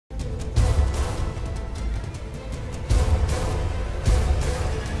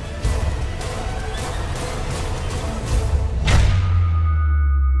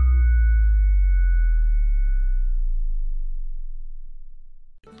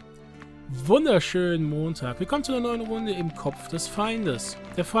Wunderschönen Montag. Willkommen zu einer neuen Runde im Kopf des Feindes.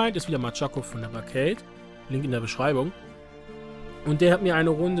 Der Feind ist wieder mal Giaco von der Arcade. Link in der Beschreibung. Und der hat mir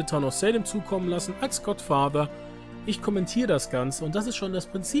eine Runde Town of Salem zukommen lassen als Godfather. Ich kommentiere das Ganze und das ist schon das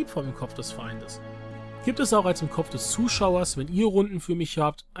Prinzip vom Kopf des Feindes. Gibt es auch als im Kopf des Zuschauers, wenn ihr Runden für mich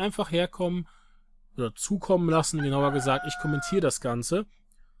habt, einfach herkommen oder zukommen lassen, genauer gesagt, ich kommentiere das Ganze.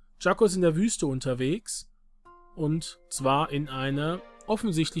 Giaco ist in der Wüste unterwegs und zwar in einer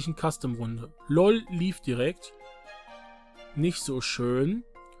offensichtlichen Custom-Runde. LOL lief direkt. Nicht so schön,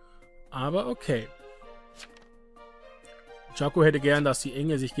 aber okay. Giaco hätte gern, dass die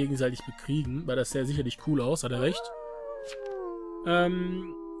Engel sich gegenseitig bekriegen, weil das sähe sicherlich cool aus, hat er recht.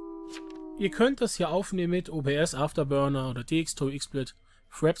 Ihr könnt das hier aufnehmen mit OBS, Afterburner oder DxToy, XSplit,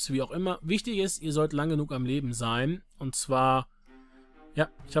 Fraps, wie auch immer. Wichtig ist, ihr sollt lang genug am Leben sein. Und zwar, ja,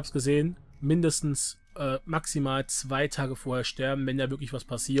 ich habe es gesehen, mindestens maximal 2 Tage vorher sterben, wenn da wirklich was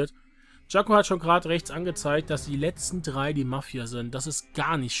passiert. Giaco hat schon gerade rechts angezeigt, dass die letzten 3 die Mafia sind. Das ist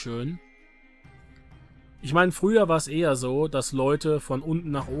gar nicht schön. Ich meine, früher war es eher so, dass Leute von unten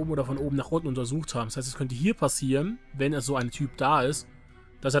nach oben oder von oben nach unten untersucht haben. Das heißt, es könnte hier passieren, wenn es so ein Typ da ist,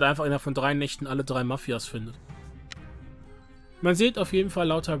 dass er einfach innerhalb von 3 Nächten alle 3 Mafias findet. Man sieht auf jeden Fall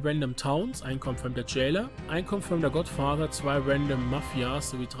lauter Random Towns, ein Confirm der Jailer, ein Confirm der Godfather, 2 Random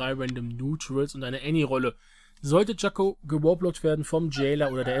Mafias sowie 3 Random Neutrals und eine Any-Rolle. Sollte Giaco gewarblockt werden vom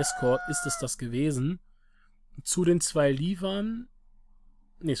Jailer oder der Escort, ist es das gewesen. Zu den 2 Liefern...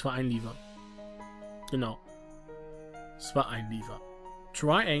 Ne, es war ein Liefer. Genau. Es war ein Liefer.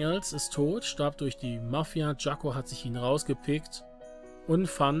 Triangles ist tot, starb durch die Mafia. Giaco hat sich ihn rausgepickt und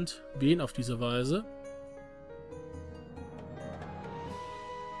fand wen auf diese Weise?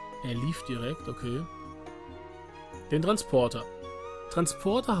 Er lief direkt, okay. Den Transporter.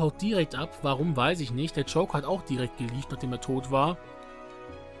 Transporter haut direkt ab. Warum, weiß ich nicht. Der Joker hat auch direkt gelieft, nachdem er tot war.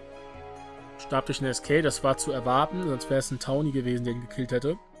 Starb durch eine SK, das war zu erwarten. Sonst wäre es ein Townie gewesen, der ihn gekillt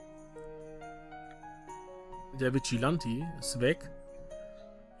hätte. Der Vigilante ist weg.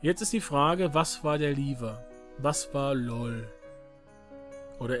 Jetzt ist die Frage, was war der Lever? Was war LOL?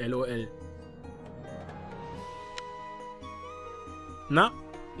 Oder LOL? Na?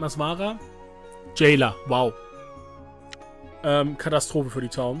 Was war er? Jailer, wow. Katastrophe für die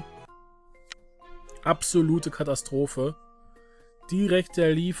Town. Absolute Katastrophe. Direkt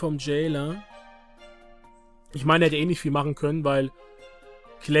der Lee vom Jailer. Ich meine, er hätte eh nicht viel machen können, weil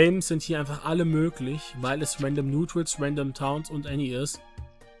Claims sind hier einfach alle möglich, weil es Random Neutrals, Random Towns und Any ist.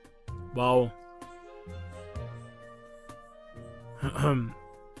 Wow.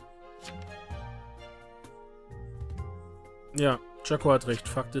 Ja. Giaco hat recht,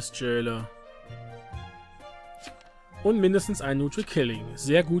 Fakt ist Jailer. Und mindestens ein Neutral Killing.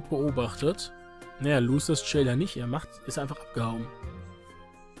 Sehr gut beobachtet. Naja, Lose ist Jailer nicht, ist einfach abgehauen.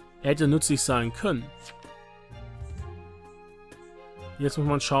 Er hätte nützlich sein können. Jetzt muss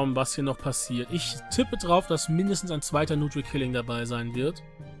man schauen, was hier noch passiert. Ich tippe drauf, dass mindestens ein zweiter Neutral Killing dabei sein wird.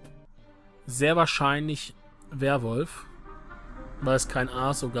 Sehr wahrscheinlich Werwolf. Weil es kein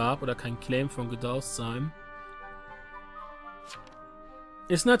ASO gab oder kein Claim von Gedaust sein.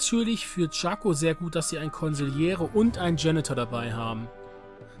 Ist natürlich für Giaco sehr gut, dass sie einen Consigliere und einen Janitor dabei haben.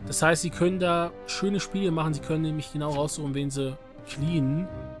 Das heißt, sie können da schöne Spiele machen. Sie können nämlich genau raussuchen, wen sie cleanen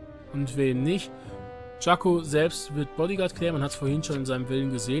und wen nicht. Giaco selbst wird Bodyguard claimen. Man hat es vorhin schon in seinem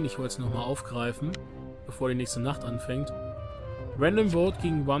Willen gesehen. Ich wollte es nochmal aufgreifen, bevor die nächste Nacht anfängt. Random Vote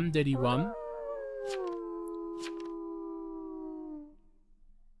gegen One Daddy One.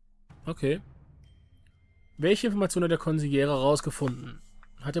 Okay. Welche Information hat der Consigliere herausgefunden?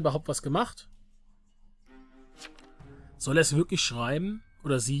 Hat er überhaupt was gemacht? Soll er es wirklich schreiben?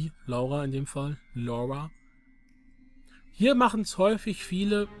 Oder sie, Laura in dem Fall, Laura. Hier machen es häufig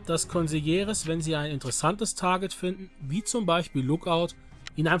viele, dass Consiglieres, wenn sie ein interessantes Target finden, wie zum Beispiel Lookout,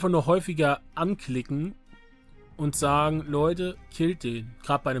 ihn einfach nur häufiger anklicken und sagen, Leute, killt den.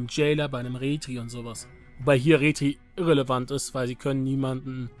 Gerade bei einem Jailer, bei einem Retri und sowas. Wobei hier Retri irrelevant ist, weil sie können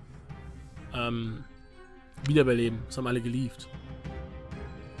niemanden wiederbeleben. Das haben alle gelieft.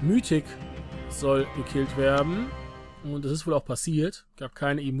 Mythic soll gekillt werden. Und das ist wohl auch passiert. Gab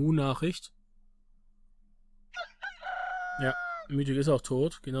keine Immun-Nachricht. Ja, Mythic ist auch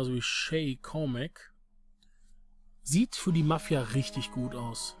tot. Genauso wie Shay Cormac. Sieht für die Mafia richtig gut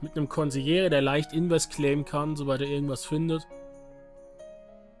aus. Mit einem Consigliere, der leicht Invest claimen kann, sobald er irgendwas findet.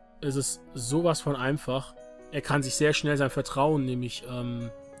 Es ist sowas von einfach. Er kann sich sehr schnell sein Vertrauen nämlich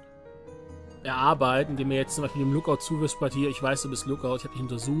erarbeiten, indem er jetzt zum Beispiel dem Lookout zuwispert, hier, ich weiß, du bist Lookout, ich habe dich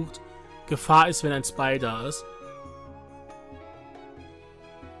untersucht. Gefahr ist, wenn ein Spy da ist.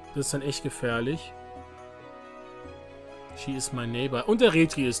 Das ist dann echt gefährlich. She is my neighbor. Und der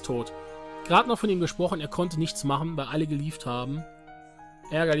Retri ist tot. Gerade noch von ihm gesprochen, er konnte nichts machen, weil alle gelieft haben.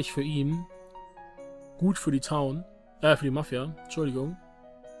 Ärgerlich für ihn. Gut für die Town. Für die Mafia. Entschuldigung.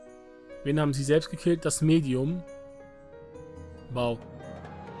 Wen haben sie selbst gekillt? Das Medium. Wow.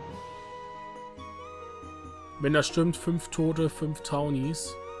 Wenn das stimmt, 5 Tote, 5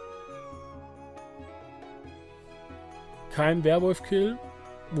 Townies. Kein Werwolf-Kill.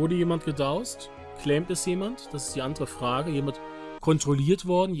 Wurde jemand gedaust? Claimt es jemand? Das ist die andere Frage. Jemand kontrolliert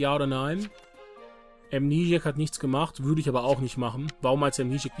worden? Ja oder nein? Amnesiac hat nichts gemacht. Würde ich aber auch nicht machen. Warum als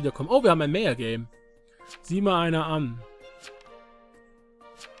Amnesiac wiederkommt? Oh, wir haben ein Mayor-Game. Sieh mal einer an.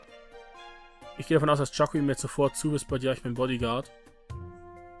 Ich gehe davon aus, dass Giaco ihm jetzt sofort zuwispert. Ja, ich bin Bodyguard.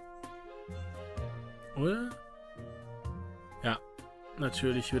 Oder? Ja,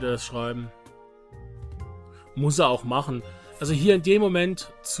 natürlich wird er das schreiben. Muss er auch machen. Also hier in dem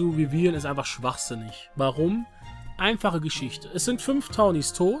Moment zu revealen ist einfach schwachsinnig. Warum? Einfache Geschichte. Es sind 5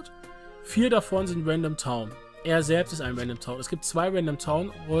 Townies tot. 4 davon sind Random Town. Er selbst ist ein Random Town. Es gibt 2 Random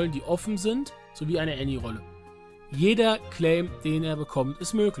Town Rollen, die offen sind, sowie eine Any-Rolle. Jeder Claim, den er bekommt,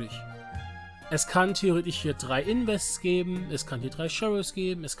 ist möglich. Es kann theoretisch hier 3 Invests geben, es kann hier 3 Sheriffs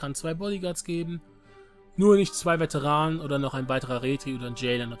geben, es kann 2 Bodyguards geben. Nur nicht 2 Veteranen oder noch ein weiterer Retri oder ein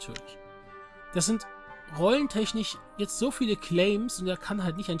Jailer natürlich. Das sind rollentechnisch jetzt so viele Claims und er kann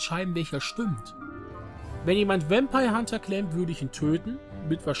halt nicht entscheiden, welcher stimmt. Wenn jemand Vampire Hunter claimt, würde ich ihn töten.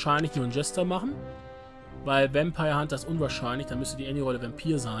 Wird wahrscheinlich nur einen Jester machen. Weil Vampire Hunter ist unwahrscheinlich, dann müsste die Any-Rolle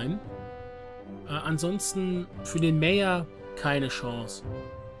Vampir sein. Ansonsten für den Mayor keine Chance.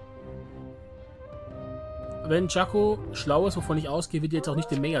 Wenn Giaco schlau ist, wovon ich ausgehe, wird er jetzt auch nicht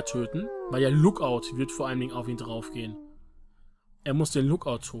den Mayor töten, weil der Lookout wird vor allen Dingen auf ihn draufgehen. Er muss den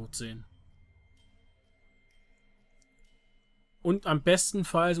Lookout tot sehen. Und am besten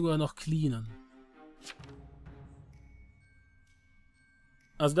Fall sogar noch cleanen.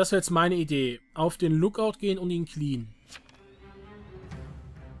 Also das wäre jetzt meine Idee. Auf den Lookout gehen und ihn cleanen.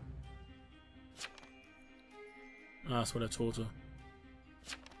 Ah, das war der Tote.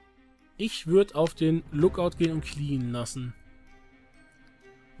 Ich würde auf den Lookout gehen und cleanen lassen.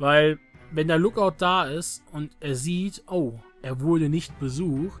 Weil, wenn der Lookout da ist und er sieht, oh, er wurde nicht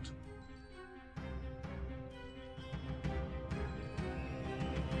besucht.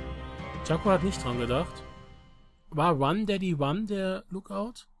 Giaco hat nicht dran gedacht. War Run Daddy Run der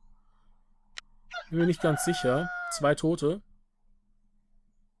Lookout? Bin mir nicht ganz sicher. 2 Tote.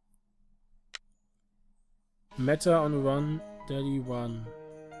 Meta on Run Daddy Run.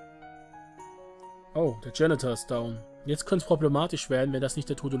 Oh, der Janitor ist down. Jetzt könnte es problematisch werden, wenn das nicht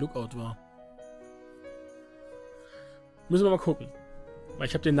der tote Lookout war. Müssen wir mal gucken. Weil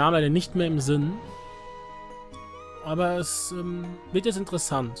ich habe den Namen leider nicht mehr im Sinn. Aber es wird jetzt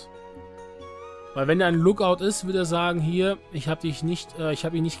interessant. Weil wenn er ein Lookout ist, wird er sagen, hier, ich habe ihn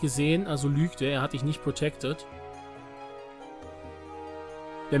nicht gesehen, also lügt er hat dich nicht protected.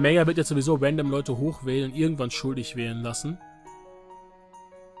 Der Mayor wird jetzt sowieso random Leute hochwählen und irgendwann schuldig wählen lassen.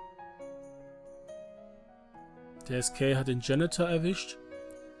 Der SK hat den Janitor erwischt.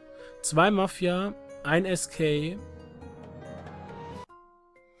 2 Mafia, 1 SK.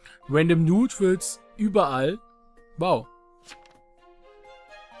 Random Neutrals überall. Wow.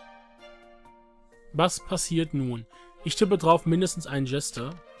 Was passiert nun? Ich tippe drauf mindestens einen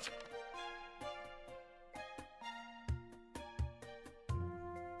Jester.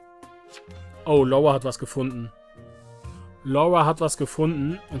 Oh, Laura hat was gefunden. Laura hat was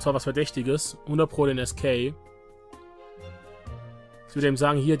gefunden. Und zwar was Verdächtiges. 100% den SK. Ich würde ihm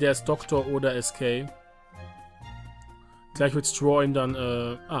sagen, hier, der ist Doktor oder SK. Gleich wird Straw ihm dann,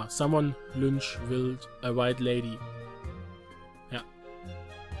 someone lynch wild a white lady. Ja.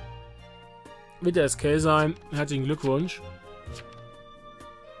 Wird der SK sein. Herzlichen Glückwunsch.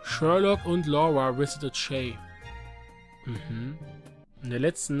 Sherlock und Laura visited Shay. Mhm. In der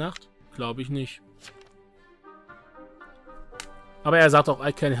letzten Nacht? Glaube ich nicht. Aber er sagt auch,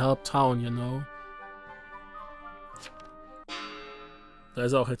 I can help town, you know. Da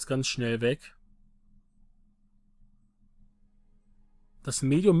ist er auch jetzt ganz schnell weg. Das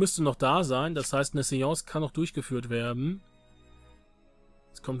Medium müsste noch da sein. Das heißt, eine Seance kann noch durchgeführt werden.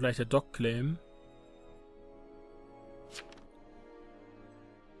 Jetzt kommt gleich der Doc-Claim.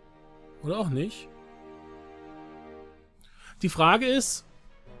 Oder auch nicht. Die Frage ist...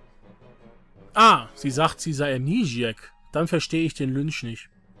 Ah, sie sagt, sie sei Amnesiac. Dann verstehe ich den Lynch nicht.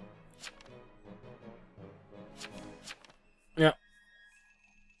 Ja.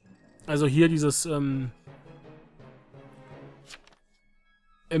 Also hier dieses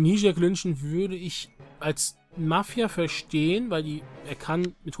Amnesiac-Lynchen würde ich als Mafia verstehen, weil er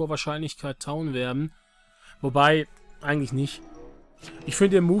kann mit hoher Wahrscheinlichkeit Town werden. Wobei, eigentlich nicht. Ich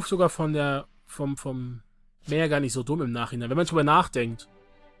finde den Move sogar vom Meer gar nicht so dumm im Nachhinein. Wenn man drüber nachdenkt.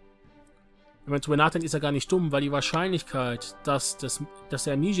 Wenn man drüber nachdenkt, ist er gar nicht dumm, weil die Wahrscheinlichkeit, dass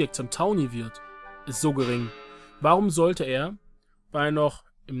der Amnesiac zum Townie wird, ist so gering. Warum sollte er bei noch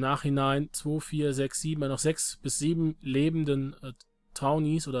im Nachhinein 2, 4, 6, 7, bei noch 6 bis 7 lebenden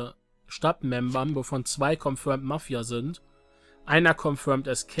Townies oder Stadtmembern, wovon 2 Confirmed Mafia sind, einer Confirmed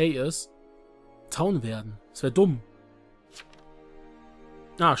SK ist, Town werden? Das wäre dumm.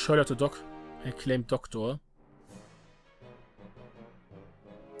 Ah, Sherlock the Doc. Er claimt Doktor.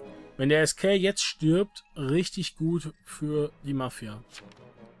 Wenn der SK jetzt stirbt, richtig gut für die Mafia.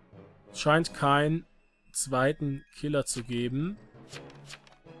 Es scheint keinen zweiten Killer zu geben.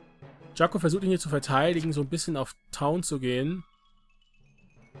 Giaco versucht ihn hier zu verteidigen, so ein bisschen auf Town zu gehen.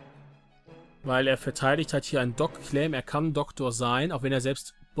 Weil er verteidigt hat hier einen Doc-Claim. Er kann Doktor sein. Auch wenn er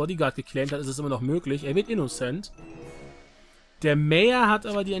selbst Bodyguard geclaimt hat, ist es immer noch möglich. Er wird innocent. Der Mayor hat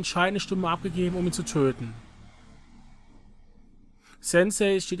aber die entscheidende Stimme abgegeben, um ihn zu töten.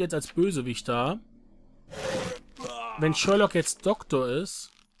 Sensei steht jetzt als Bösewicht da. Wenn Sherlock jetzt Doktor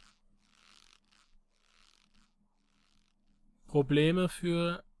ist... Probleme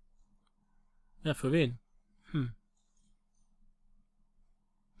für... Ja, für wen?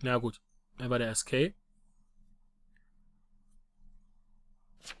 Na gut. Er war der SK.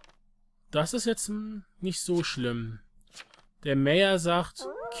 Das ist jetzt nicht so schlimm. Der Mayor sagt,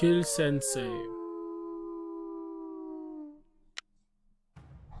 kill Sensei.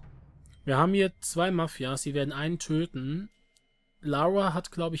 Wir haben hier 2 Mafias, die werden einen töten. Laura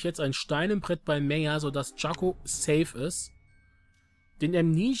hat, glaube ich, jetzt ein Stein im Brett bei Mayor, sodass Giaco safe ist. Den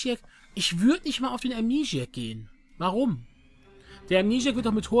Amnesiac... Ich würde nicht mal auf den Amnesiac gehen. Warum? Der Amnesiac wird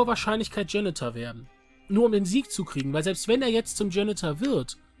doch mit hoher Wahrscheinlichkeit Janitor werden. Nur um den Sieg zu kriegen, weil selbst wenn er jetzt zum Janitor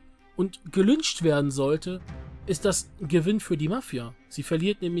wird und gelyncht werden sollte, ist das ein Gewinn für die Mafia. Sie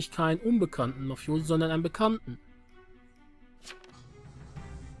verliert nämlich keinen unbekannten Mafioso, sondern einen Bekannten.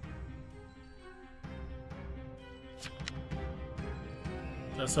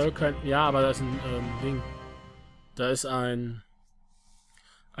 Das soll kein... Ja, aber da ist ein Ding. Da ist ein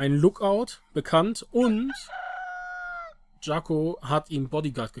Lookout bekannt und Giaco hat ihm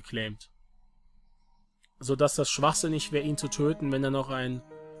Bodyguard geclaimt. Sodass das schwachsinnig wäre, ihn zu töten, wenn er noch ein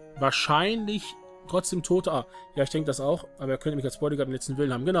wahrscheinlich trotzdem toter... Ah, ja, ich denke das auch, aber er könnte mich als Bodyguard im letzten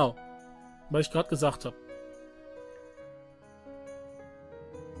Willen haben. Genau. Was ich gerade gesagt habe.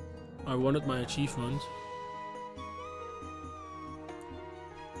 I wanted my achievement.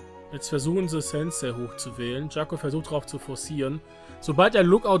 Jetzt versuchen sie Sensei hochzuwählen. Giaco versucht darauf zu forcieren. Sobald der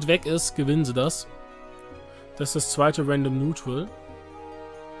Lookout weg ist, gewinnen sie das. Das ist das zweite Random Neutral.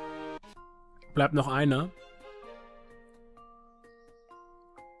 Bleibt noch einer.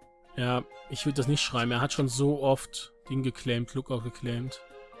 Ja, ich würde das nicht schreiben. Er hat schon so oft den geclaimt, Lookout geclaimt.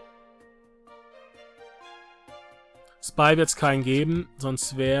 Spy wird es keinen geben,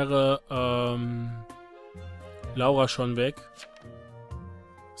 sonst wäre Laura schon weg.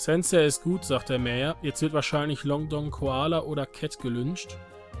 Sensei ist gut, sagt der Mayor. Jetzt wird wahrscheinlich Long Dong Koala oder Cat gelyncht.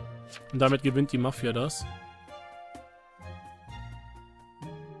 Und damit gewinnt die Mafia das.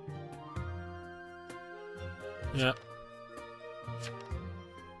 Ja.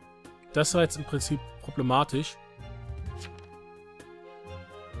 Das war jetzt im Prinzip problematisch.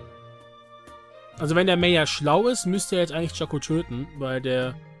 Also wenn der Mayor schlau ist, müsste er jetzt eigentlich Giaco töten, weil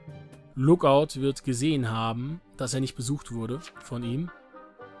der Lookout wird gesehen haben, dass er nicht besucht wurde von ihm.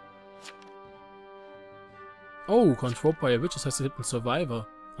 Oh, controlled by a witch, das heißt, er gibt einen Survivor,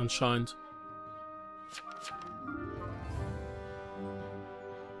 anscheinend.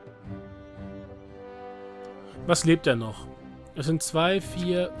 Was lebt er noch? Es sind 2,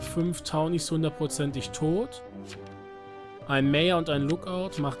 4, 5 Townies hundertprozentig tot. Ein Mayor und ein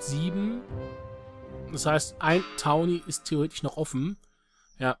Lookout macht 7. Das heißt, ein Townie ist theoretisch noch offen.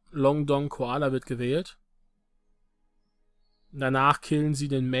 Ja, Long Dong Koala wird gewählt. Danach killen sie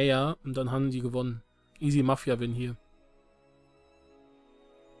den Mayor und dann haben die gewonnen. Easy Mafia-Win hier.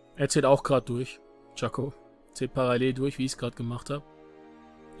 Er zählt auch gerade durch. Giaco zählt parallel durch, wie ich es gerade gemacht habe.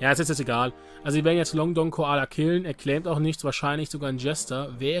 Ja, es ist jetzt egal. Also sie werden jetzt Long Dong Koala killen. Er claimt auch nichts. Wahrscheinlich sogar ein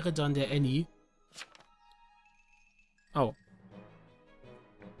Jester. Wäre dann der Annie. Oh.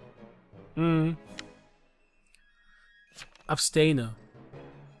 Abstaine.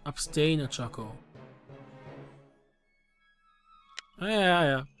 Abstaine, Giaco.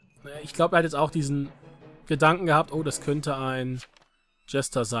 Ja. Ich glaube, er hat jetzt auch diesen Gedanken gehabt, oh, das könnte ein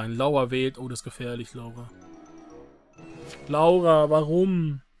Jester sein. Laura wählt. Oh, das ist gefährlich, Laura. Laura,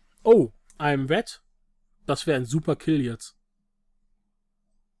 warum? Oh, I'm wet. Das wäre ein super Kill jetzt.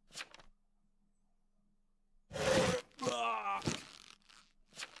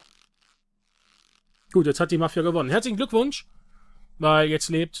 Gut, jetzt hat die Mafia gewonnen. Herzlichen Glückwunsch, weil jetzt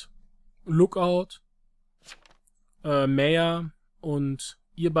lebt Lookout, Mayor und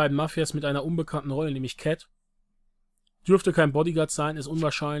ihr beiden Mafias mit einer unbekannten Rolle, nämlich Cat. Dürfte kein Bodyguard sein, ist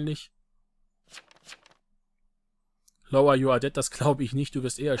unwahrscheinlich. Lower, you are dead, das glaube ich nicht, du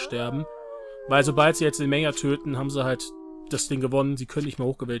wirst eher sterben. Weil sobald sie jetzt den Mayor töten, haben sie halt das Ding gewonnen, sie können nicht mehr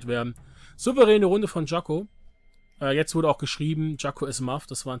hochgewählt werden. Souveräne Runde von Giaco. Jetzt wurde auch geschrieben, Giaco ist muff,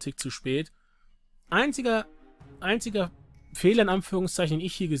 das war ein Tick zu spät. Einziger Fehler in Anführungszeichen, den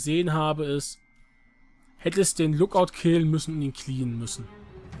ich hier gesehen habe, ist, hättest den Lookout killen müssen und ihn cleanen müssen.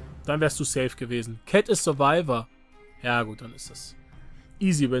 Dann wärst du safe gewesen. Cat ist Survivor. Ja gut, dann ist das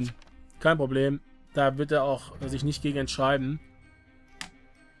easy win. Kein Problem. Da wird er auch sich nicht gegen entscheiden.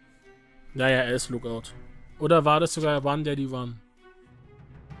 Naja, er ist Lookout. Oder war das sogar One Daddy One?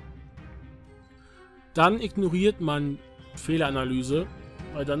 Dann ignoriert man Fehleranalyse,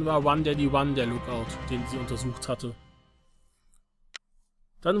 weil dann war One Daddy One der Lookout, den sie untersucht hatte.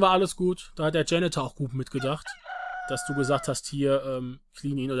 Dann war alles gut. Da hat der Janitor auch gut mitgedacht, dass du gesagt hast, hier,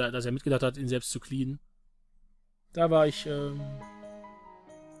 clean ihn, oder dass er mitgedacht hat, ihn selbst zu cleanen. Da war ich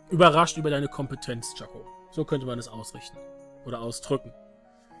überrascht über deine Kompetenz, Giaco. So könnte man es ausrichten oder ausdrücken.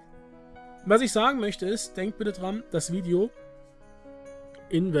 Was ich sagen möchte ist, denkt bitte dran, das Video,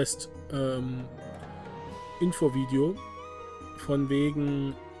 Infovideo, von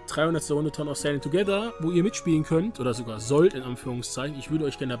wegen 300. Runde Town of Salem Together, wo ihr mitspielen könnt, oder sogar sollt, in Anführungszeichen. Ich würde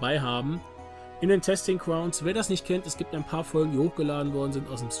euch gerne dabei haben. In den Testing Grounds. Wer das nicht kennt, es gibt ein paar Folgen, die hochgeladen worden sind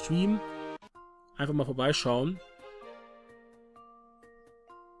aus dem Stream. Einfach mal vorbeischauen.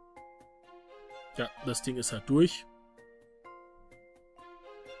 Ja, das Ding ist halt durch.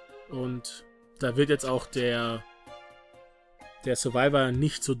 Und da wird jetzt auch der Survivor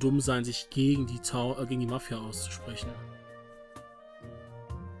nicht so dumm sein, sich gegen die Mafia auszusprechen.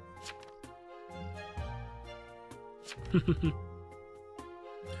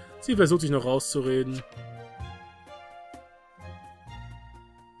 Sie versucht sich noch rauszureden.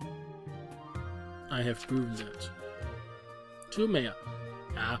 I have proven that. To Mayor.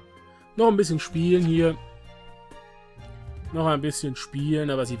 Ja, noch ein bisschen spielen hier. Noch ein bisschen spielen,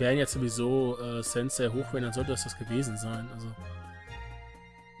 aber sie werden jetzt sowieso Sensei hochwählen, dann sollte das gewesen sein. Also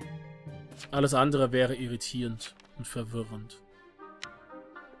alles andere wäre irritierend und verwirrend.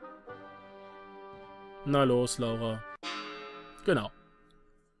 Na los, Laura. Genau.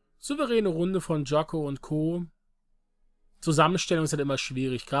 Souveräne Runde von Giaco und Co. Zusammenstellung ist halt immer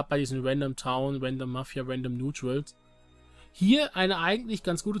schwierig, gerade bei diesen Random Town, Random Mafia, Random Neutrals. Hier eine eigentlich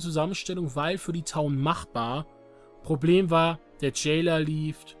ganz gute Zusammenstellung, weil für die Town machbar. Problem war, der Jailer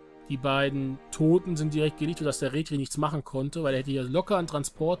lief, die beiden Toten sind direkt geliefert, sodass der Retri nichts machen konnte, weil er hätte hier locker einen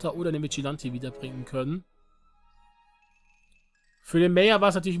Transporter oder eine Vigilante wiederbringen können. Für den Mayor war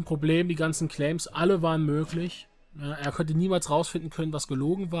es natürlich ein Problem, die ganzen Claims, alle waren möglich. Ja, er konnte niemals rausfinden können, was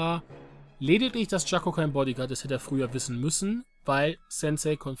gelogen war. Lediglich, dass Giaco kein Bodyguard ist, hätte er früher wissen müssen, weil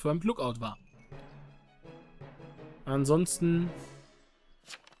Sensei confirmed Lookout war. Ansonsten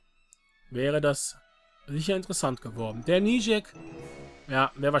wäre das sicher interessant geworden. Der Nijek,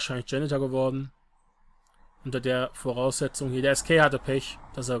 ja, wäre wahrscheinlich Janitor geworden. Unter der Voraussetzung hier. Der SK hatte Pech,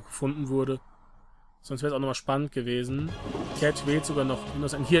 dass er gefunden wurde. Sonst wäre es auch nochmal spannend gewesen. Cat wählt sogar noch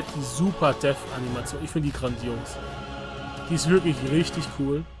Innocent. Hier die super Death-Animation. Ich finde die grandios. Die ist wirklich richtig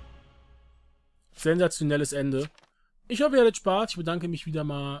cool. Sensationelles Ende. Ich hoffe, ihr hattet Spaß. Ich bedanke mich wieder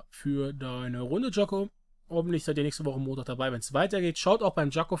mal für deine Runde, Giaco. Hoffentlich seid ihr nächste Woche Montag dabei, wenn es weitergeht. Schaut auch beim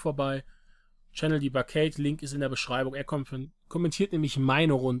Giaco vorbei. Channel die Barcade. Link ist in der Beschreibung. Er kommentiert nämlich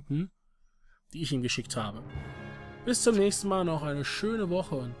meine Runden, die ich ihm geschickt habe. Bis zum nächsten Mal. Noch eine schöne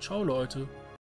Woche und ciao, Leute.